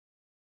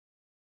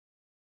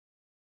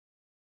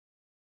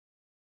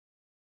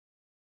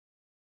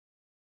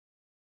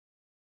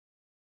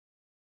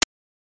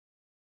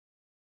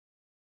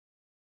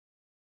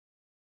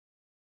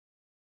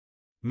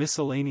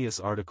Miscellaneous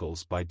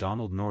articles by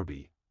Donald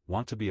Norbie.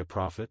 Want to be a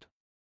prophet?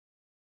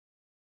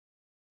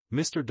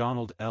 Mr.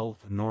 Donald L.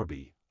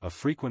 Norbie, a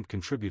frequent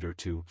contributor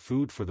to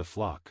Food for the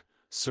Flock,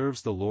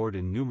 serves the Lord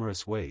in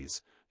numerous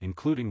ways,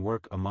 including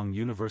work among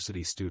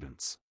university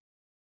students.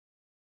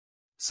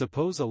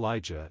 Suppose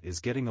Elijah is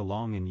getting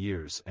along in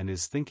years and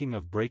is thinking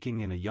of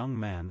breaking in a young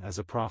man as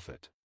a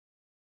prophet.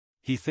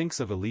 He thinks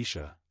of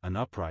Elisha, an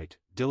upright,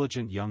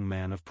 diligent young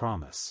man of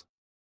promise.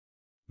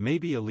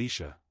 Maybe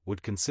Elisha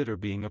would consider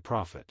being a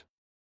prophet.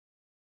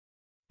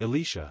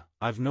 Elisha,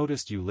 I've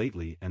noticed you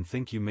lately and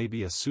think you may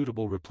be a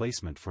suitable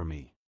replacement for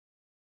me.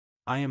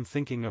 I am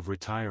thinking of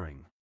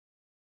retiring.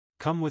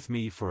 Come with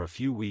me for a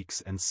few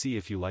weeks and see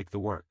if you like the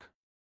work.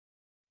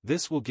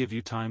 This will give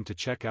you time to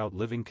check out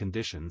living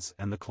conditions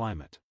and the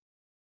climate.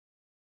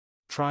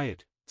 Try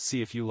it,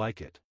 see if you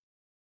like it.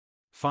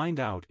 Find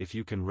out if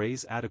you can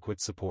raise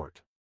adequate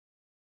support.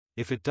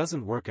 If it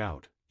doesn't work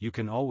out, you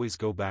can always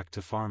go back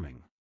to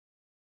farming.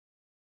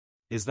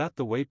 Is that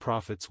the way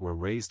prophets were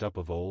raised up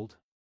of old?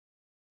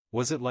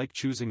 Was it like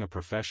choosing a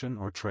profession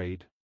or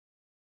trade?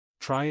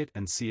 Try it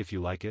and see if you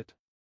like it.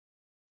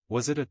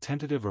 Was it a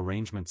tentative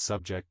arrangement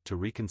subject to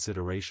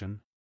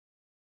reconsideration?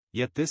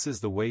 Yet this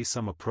is the way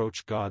some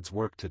approach God's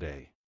work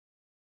today.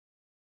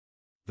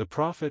 The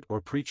prophet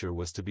or preacher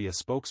was to be a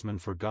spokesman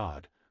for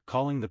God,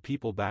 calling the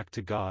people back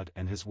to God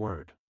and His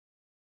Word.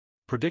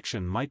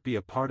 Prediction might be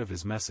a part of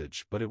his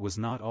message, but it was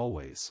not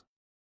always.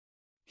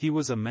 He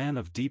was a man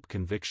of deep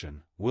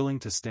conviction, willing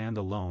to stand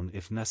alone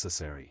if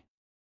necessary.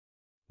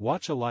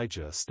 Watch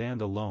Elijah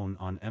stand alone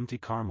on empty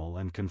Carmel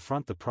and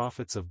confront the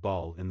prophets of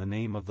Baal in the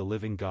name of the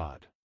living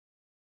God.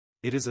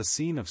 It is a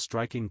scene of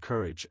striking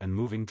courage and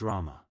moving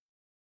drama.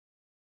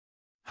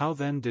 How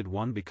then did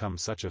one become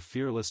such a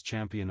fearless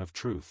champion of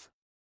truth?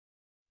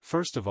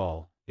 First of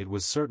all, it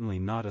was certainly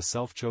not a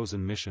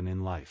self-chosen mission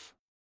in life.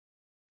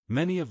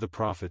 Many of the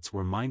prophets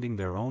were minding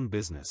their own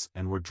business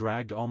and were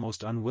dragged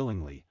almost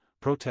unwillingly,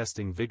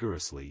 protesting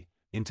vigorously,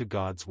 into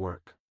God's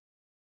work.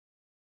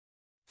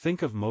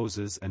 Think of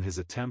Moses and his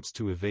attempts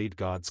to evade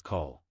God's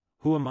call.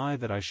 Who am I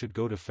that I should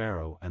go to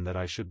Pharaoh and that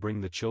I should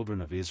bring the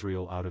children of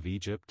Israel out of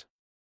Egypt?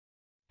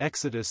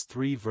 Exodus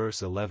 3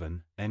 verse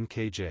 11,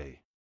 NKJ.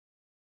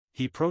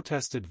 He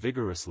protested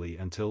vigorously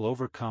until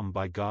overcome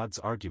by God's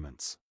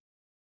arguments.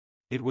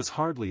 It was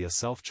hardly a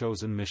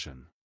self-chosen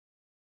mission.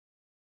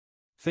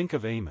 Think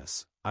of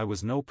Amos. I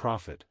was no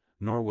prophet,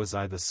 nor was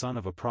I the son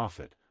of a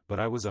prophet, but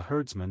I was a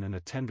herdsman and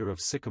a tender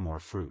of sycamore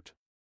fruit.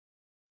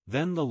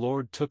 Then the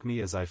Lord took me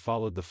as I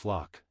followed the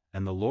flock,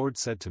 and the Lord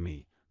said to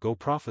me, Go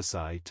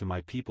prophesy to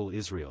my people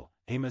Israel.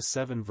 Amos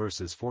 7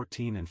 verses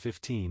 14 and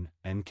 15,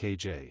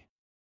 NKJ.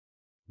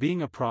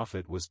 Being a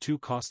prophet was too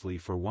costly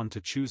for one to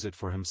choose it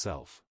for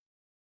himself.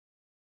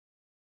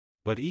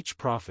 But each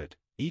prophet,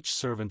 each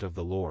servant of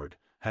the Lord,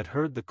 had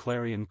heard the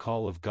clarion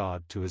call of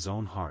God to his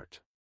own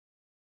heart.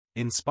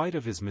 In spite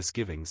of his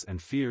misgivings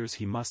and fears,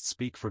 he must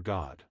speak for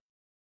God.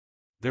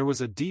 There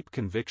was a deep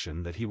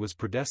conviction that he was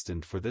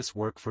predestined for this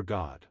work for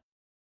God.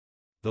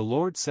 The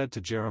Lord said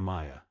to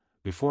Jeremiah,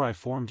 Before I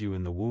formed you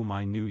in the womb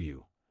I knew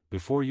you,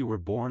 before you were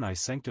born I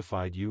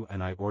sanctified you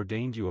and I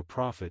ordained you a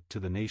prophet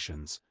to the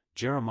nations.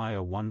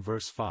 Jeremiah 1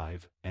 verse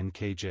 5,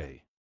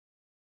 NKJ.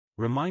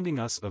 Reminding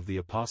us of the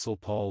Apostle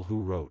Paul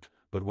who wrote,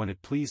 But when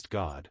it pleased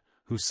God,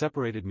 who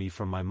separated me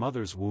from my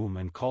mother's womb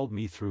and called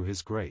me through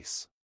His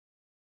grace.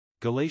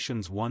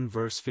 Galatians 1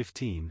 verse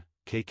 15,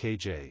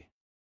 KKJ.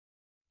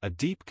 A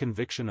deep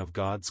conviction of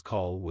God's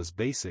call was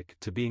basic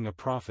to being a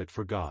prophet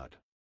for God.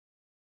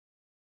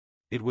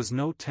 It was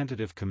no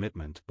tentative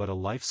commitment but a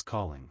life's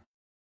calling.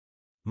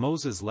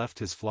 Moses left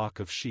his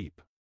flock of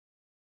sheep.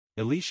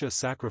 Elisha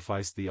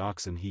sacrificed the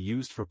oxen he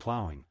used for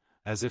plowing,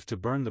 as if to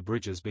burn the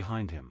bridges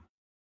behind him.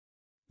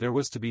 There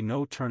was to be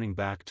no turning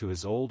back to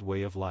his old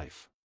way of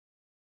life.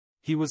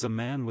 He was a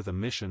man with a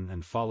mission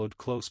and followed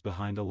close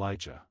behind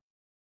Elijah.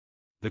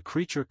 The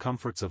creature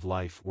comforts of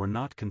life were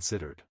not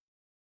considered.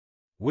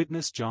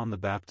 Witness John the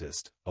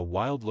Baptist, a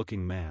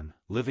wild-looking man,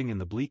 living in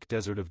the bleak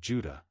desert of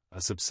Judah,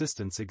 a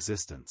subsistence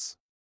existence.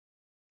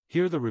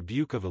 Hear the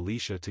rebuke of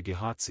Elisha to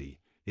Gehazi,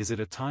 Is it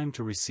a time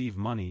to receive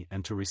money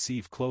and to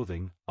receive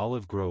clothing,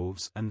 olive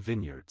groves and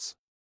vineyards?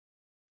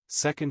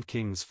 2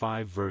 Kings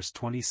 5 verse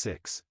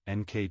 26,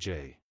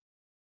 NKJ.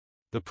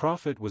 The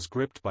prophet was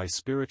gripped by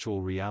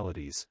spiritual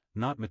realities,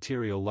 not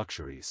material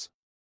luxuries.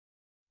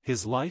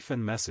 His life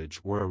and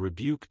message were a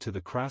rebuke to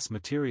the crass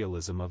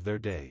materialism of their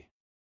day.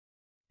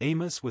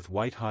 Amos with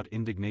white-hot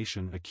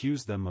indignation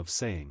accused them of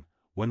saying,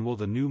 When will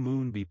the new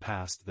moon be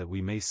passed that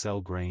we may sell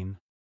grain?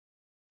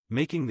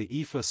 Making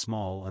the ephah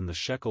small and the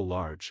shekel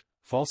large,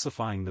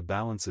 falsifying the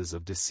balances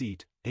of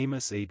deceit.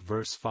 Amos 8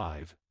 verse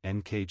 5,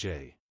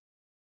 NKJ.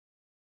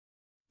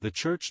 The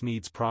church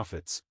needs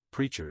prophets,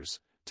 preachers,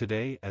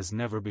 today as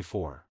never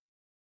before.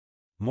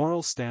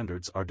 Moral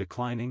standards are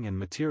declining and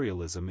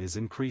materialism is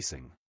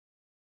increasing.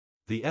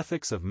 The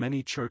ethics of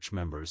many church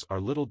members are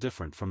little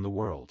different from the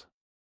world.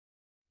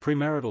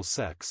 Premarital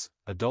sex,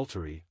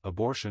 adultery,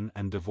 abortion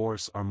and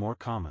divorce are more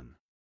common.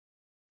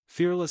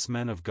 Fearless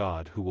men of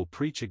God who will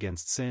preach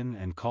against sin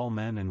and call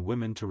men and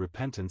women to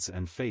repentance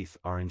and faith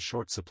are in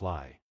short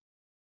supply.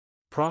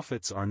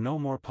 Prophets are no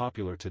more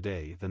popular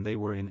today than they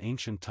were in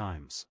ancient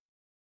times.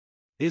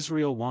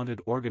 Israel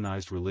wanted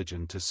organized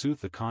religion to soothe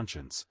the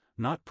conscience,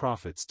 not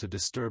prophets to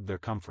disturb their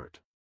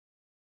comfort.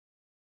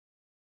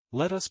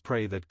 Let us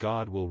pray that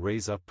God will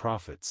raise up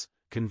prophets,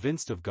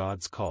 convinced of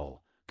God's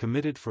call,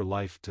 committed for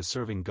life to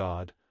serving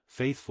God,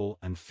 faithful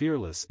and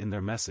fearless in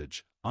their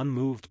message,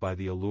 unmoved by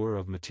the allure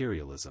of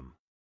materialism.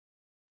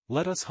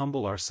 Let us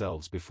humble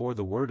ourselves before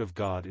the Word of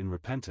God in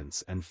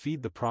repentance and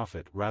feed the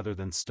prophet rather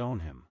than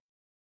stone him.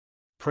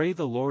 Pray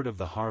the Lord of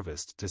the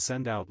harvest to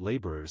send out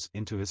laborers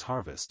into his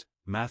harvest.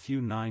 Matthew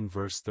 9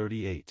 verse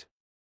 38.